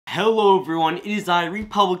Hello everyone, it is I,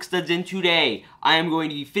 Republic Studs, and today I am going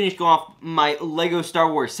to be finishing off my LEGO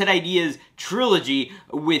Star Wars Set Ideas trilogy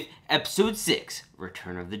with Episode 6,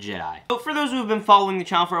 Return of the Jedi. So for those who have been following the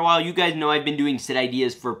channel for a while, you guys know I've been doing set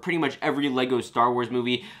ideas for pretty much every LEGO Star Wars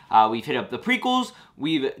movie. We've hit up the prequels,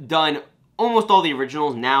 we've done almost all the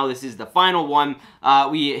originals. Now this is the final one.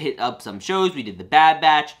 We hit up some shows, we did the Bad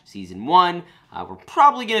Batch, Season 1. We're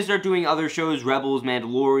probably going to start doing other shows, Rebels,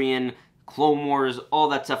 Mandalorian, Clone Wars, all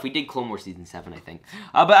that stuff. We did Clone Wars Season 7, I think.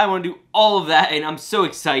 But I want to do all of that, and I'm so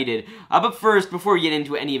excited. But first, before we get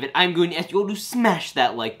into any of it, I'm going to ask you all to smash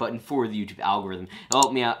that like button for the YouTube algorithm. It'll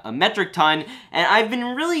help me out a metric ton, and I've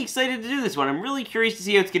been really excited to do this one. I'm really curious to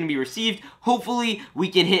see how it's going to be received. Hopefully, we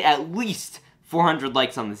can hit at least 400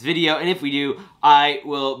 likes on this video, and if we do, I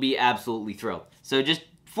will be absolutely thrilled. So just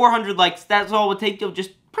 400 likes, that's all it would take. You'll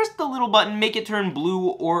just press the little button, make it turn blue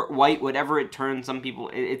or white, whatever it turns. Some people,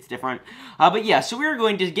 it's different. But yeah, so we're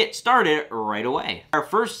going to get started right away. Our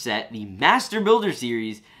first set, the Master Builder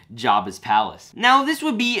series, Jabba's Palace. Now, this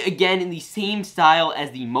would be, again, in the same style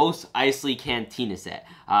as the Mos Eisley Cantina set.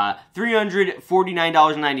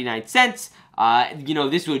 $349.99. You know,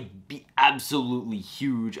 this would be absolutely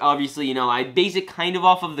huge. Obviously, you know, I base it kind of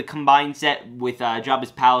off of the combined set with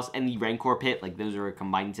Jabba's Palace and the Rancor Pit. Like, those are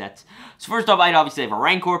combined sets. So first off, I'd obviously have a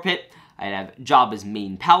Rancor Pit. I'd have Jabba's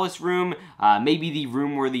main palace room. Maybe the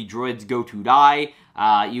room where the droids go to die.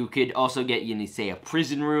 You could also get, you know, say, a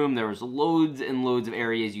prison room. There was loads and loads of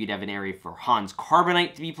areas. You'd have an area for Han's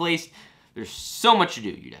carbonite to be placed. There's so much to do.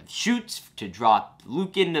 You'd have chutes to drop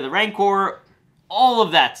Luke into the Rancor. All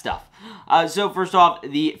of that stuff. So first off,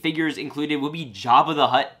 the figures included will be Jabba the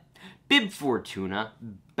Hutt, Bib Fortuna,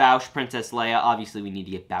 Boushh Princess Leia. Obviously, we need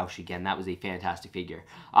to get Boushh again. That was a fantastic figure.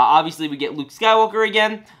 Obviously, we get Luke Skywalker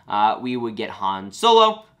again. We would get Han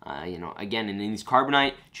Solo, you know, again in his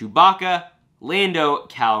carbonite, Chewbacca, Lando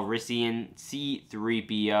Calrissian,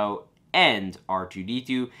 C-3PO, and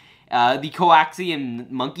R2-D2. The Coaxium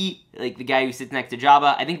monkey, like the guy who sits next to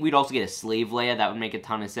Jabba. I think we'd also get a slave Leia. That would make a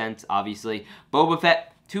ton of sense, obviously. Boba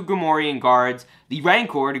Fett, 2 Gamorrean guards. The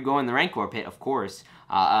Rancor to go in the Rancor pit, of course.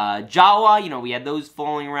 Jawa, you know, we had those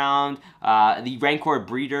falling around. The Rancor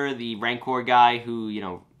breeder, the Rancor guy who, you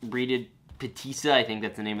know, breeded Patissa. I think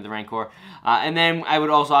that's the name of the Rancor. And then I would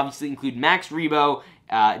also obviously include Max Rebo.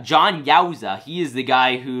 John Yowza, he is the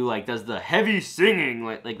guy who, like, does the heavy singing,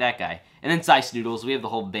 like that guy. And then Cy Snoodles, we have the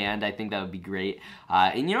whole band. I think that would be great.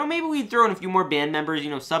 And, you know, maybe we'd throw in a few more band members,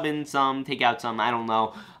 you know, sub in some, take out some, I don't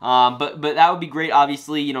know. But that would be great,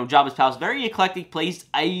 obviously. You know, Jabba's Palace, very eclectic place.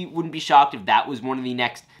 I wouldn't be shocked if that was one of the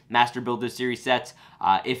next Master Builder series sets.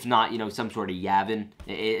 If not, you know, some sort of Yavin.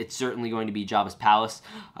 It's certainly going to be Jabba's Palace.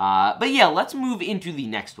 But yeah, let's move into the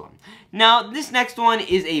next one. Now, this next one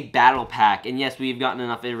is a battle pack. And yes, we've gotten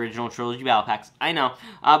enough original trilogy battle packs. I know.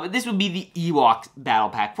 But this would be the Ewoks battle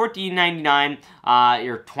pack. $14.99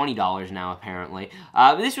 or $20 now, apparently.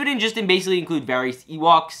 But this would just basically include various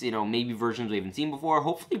Ewoks, you know, maybe versions we haven't seen before.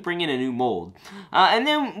 Hopefully bring in a new mold. And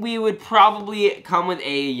then we would probably come with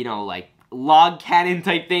a, you know, like, log cannon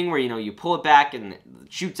type thing where, you know, you pull it back and it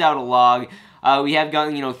shoots out a log. We have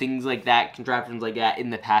gotten, you know, things like that, contraptions like that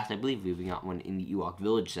in the past. I believe we've got one in the Ewok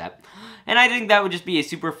Village set. And I think that would just be a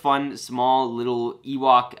super fun, small, little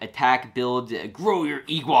Ewok attack build. Grow your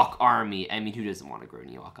Ewok army. I mean, who doesn't want to grow an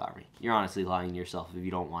Ewok army? You're honestly lying to yourself if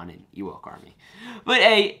you don't want an Ewok army. But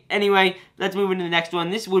hey, anyway, let's move into the next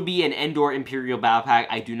one. This would be an Endor Imperial Battle Pack.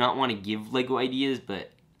 I do not want to give LEGO ideas,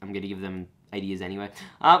 but I'm going to give them ideas anyway.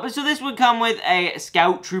 But so this would come with a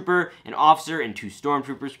scout trooper, an officer, and 2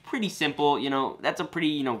 stormtroopers. Pretty simple, you know, that's a pretty,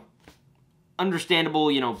 you know,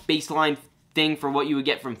 understandable, you know, baseline thing for what you would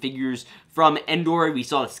get from figures from Endor. We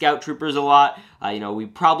saw the scout troopers a lot. You know, we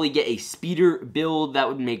probably get a speeder build. That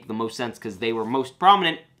would make the most sense because they were most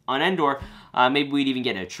prominent on Endor. Maybe we'd even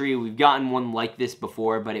get a trio. We've gotten one like this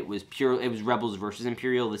before, but it was Rebels versus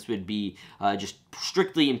Imperial. This would be just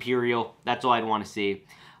strictly Imperial. That's all I'd want to see.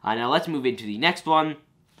 Now let's move into the next one,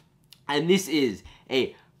 and this is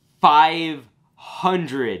a $500,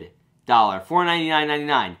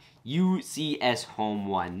 $499.99 UCS Home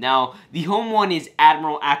 1. Now, the Home 1 is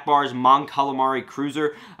Admiral Akbar's Mon Calamari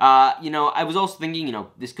cruiser. You know, I was also thinking, you know,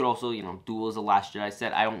 this could also, you know, duel as a Last Jedi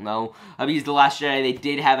set. I don't know. Because the Last Jedi, they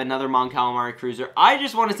did have another Mon Calamari cruiser. I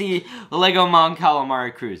just want to see the LEGO Mon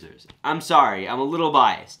Calamari cruisers. I'm sorry, I'm a little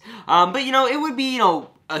biased. But, you know, it would be, you know,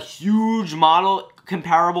 a huge model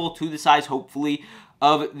comparable to the size, hopefully,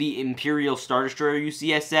 of the Imperial Star Destroyer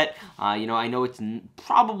UCS set. You know, I know it's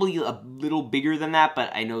probably a little bigger than that, but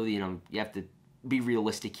I know, you know, you have to be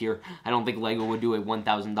realistic here. I don't think LEGO would do a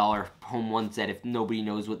 $1,000 Home 1 set if nobody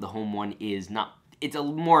knows what the Home 1 is. Not it's a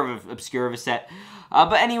more of an obscure of a set.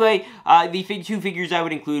 But anyway, the two figures I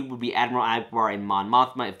would include would be Admiral Ackbar and Mon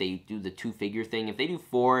Mothma if they do the two-figure thing. If they do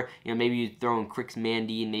 4, maybe you'd throw in Crix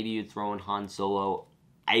Mandy and maybe you'd throw in Han Solo.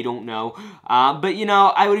 I don't know. But,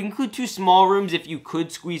 I would include 2 small rooms if you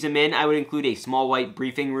could squeeze them in. I would include a small white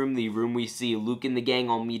briefing room, the room we see Luke and the gang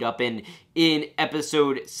all meet up in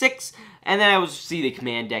Episode 6. And then I would see the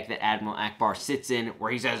command deck that Admiral Ackbar sits in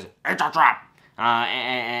where he says, "It's a trap!"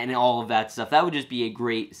 And all of that stuff. That would just be a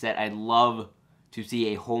great set. I'd love to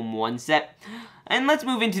see a Home 1 set. And let's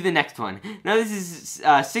move into the next one. Now this is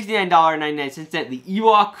 $69.99 at the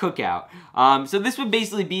Ewok Cookout. So this would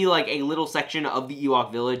basically be like a little section of the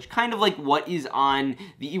Ewok Village, kind of like what is on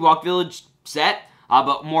the Ewok Village set,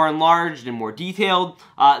 but more enlarged and more detailed.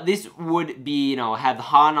 This would be, have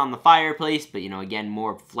Han on the fireplace, but, again,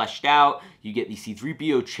 more fleshed out. You get the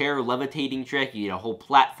C-3PO chair levitating trick. You get a whole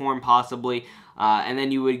platform, possibly. And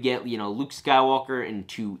then you would get, Luke Skywalker and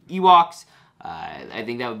 2 Ewoks. I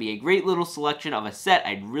think that would be a great little selection of a set.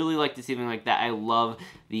 I'd really like to see something like that. I love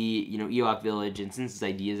the, Ewok Village, and since it's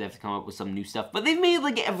ideas, I have to come up with some new stuff. But they've made,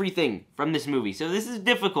 like, everything from this movie, so this is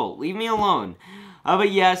difficult. Leave me alone.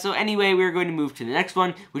 But yeah, so anyway, we're going to move to the next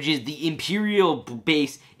one, which is the Imperial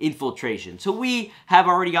Base Infiltration. So we have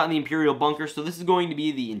already gotten the Imperial Bunker, so this is going to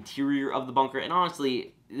be the interior of the bunker, and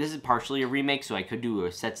honestly, this is partially a remake, so I could do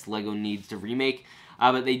a sets Lego needs to remake.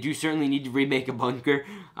 But they do certainly need to remake a bunker.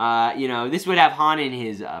 This would have Han in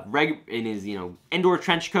his Endor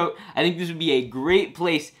trench coat. I think this would be a great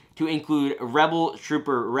place to include Rebel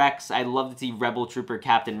Trooper Rex. I'd love to see Rebel Trooper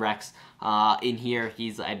Captain Rex in here.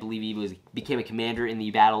 I believe he became a commander in the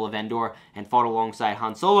Battle of Endor and fought alongside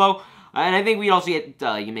Han Solo. And I think we'd also get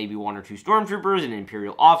maybe 1 or 2 stormtroopers and an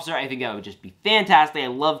Imperial officer. I think that would just be fantastic. I'd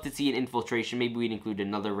love to see an infiltration. Maybe we'd include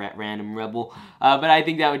another random rebel. But I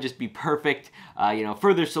think that would just be perfect,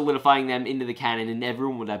 further solidifying them into the canon. And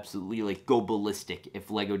everyone would absolutely, go ballistic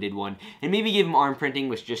if LEGO did one. And maybe give them arm printing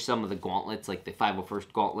with just some of the gauntlets, like the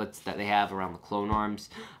 501st gauntlets that they have around the clone arms.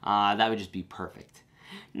 That would just be perfect.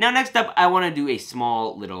 Now, next up, I want to do a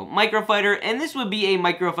small little microfighter. And this would be a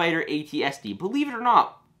microfighter AT-ST. Believe it or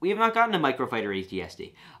not, we have not gotten a microfighter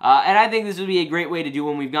AT-ST. And I think this would be a great way to do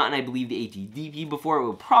one. We've gotten, I believe, the AT-DP before. It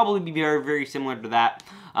would probably be very, very similar to that.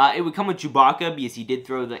 It would come with Chewbacca, because he did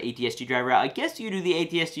throw the AT-ST driver out. I guess you do the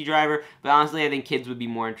AT-ST driver, but honestly, I think kids would be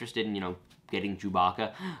more interested in, getting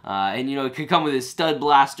Chewbacca. And, it could come with his stud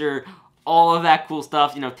blaster, all of that cool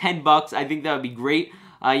stuff. $10, I think that would be great.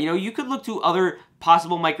 You could look to other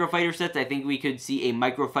possible microfighter sets. I think we could see a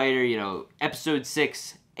microfighter, Episode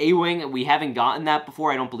 6 A-Wing. We haven't gotten that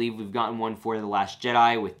before. I don't believe we've gotten one for The Last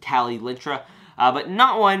Jedi with Tali Lintra, but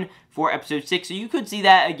not one for Episode 6, so you could see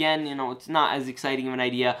that again. It's not as exciting of an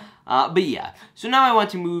idea, but yeah. So now I want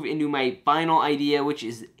to move into my final idea, which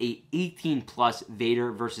is a 18+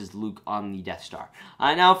 Vader versus Luke on the Death Star.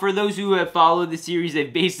 Now, for those who have followed the series,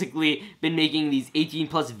 they've basically been making these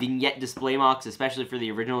 18+ vignette display mocks, especially for the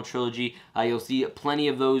original trilogy. You'll see plenty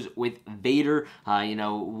of those with Vader.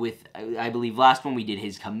 With, I believe last one we did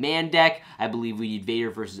his command deck. I believe we did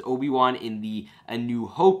Vader versus Obi-Wan in the A New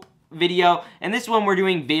Hope video, and this one we're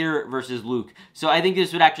doing Vader versus Luke. So I think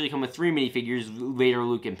this would actually come with 3 minifigures, Vader,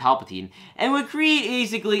 Luke, and Palpatine, and would create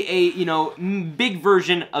basically a, big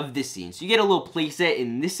version of this scene. So you get a little playset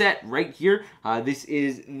in this set right here. This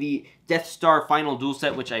is the Death Star Final Duel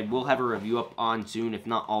set, which I will have a review up on soon, if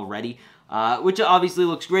not already. Which obviously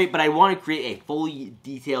looks great, but I want to create a fully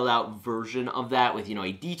detailed out version of that with,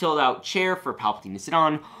 a detailed out chair for Palpatine to sit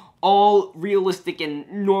on, all realistic and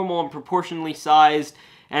normal and proportionally sized.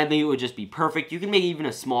 And I think it would just be perfect. You can make even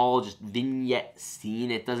a small, just vignette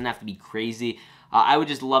scene. It doesn't have to be crazy. I would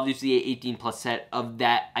just love to see an 18+ set of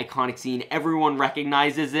that iconic scene. Everyone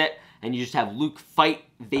recognizes it, and you just have Luke fight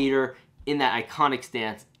Vader in that iconic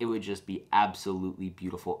stance. It would just be absolutely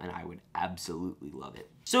beautiful, and I would absolutely love it.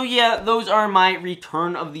 So yeah, those are my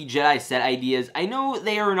Return of the Jedi set ideas. I know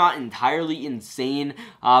they are not entirely insane,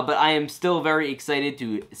 but I am still very excited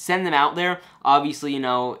to send them out there. Obviously,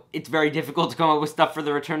 it's very difficult to come up with stuff for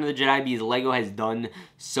the Return of the Jedi because LEGO has done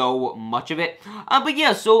so much of it. But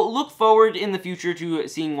yeah, so look forward in the future to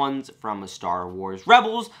seeing ones from Star Wars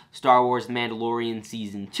Rebels, Star Wars The Mandalorian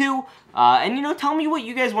Season 2, and tell me what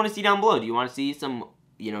you guys want to see down below. Do you want to see some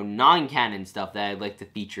non-canon stuff that I'd like to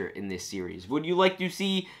feature in this series? Would you like to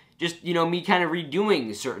see just, me kind of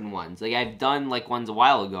redoing certain ones? Like, I've done, ones a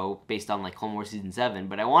while ago based on, Clone Wars Season 7,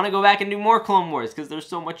 but I want to go back and do more Clone Wars because there's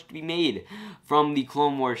so much to be made from the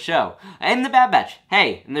Clone Wars show. And the Bad Batch.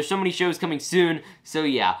 Hey, and there's so many shows coming soon, so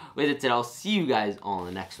yeah. With that said, I'll see you guys all in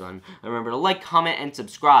the next one. Remember to like, comment, and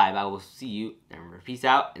subscribe. I will see you, and remember, peace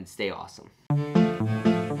out, and stay awesome.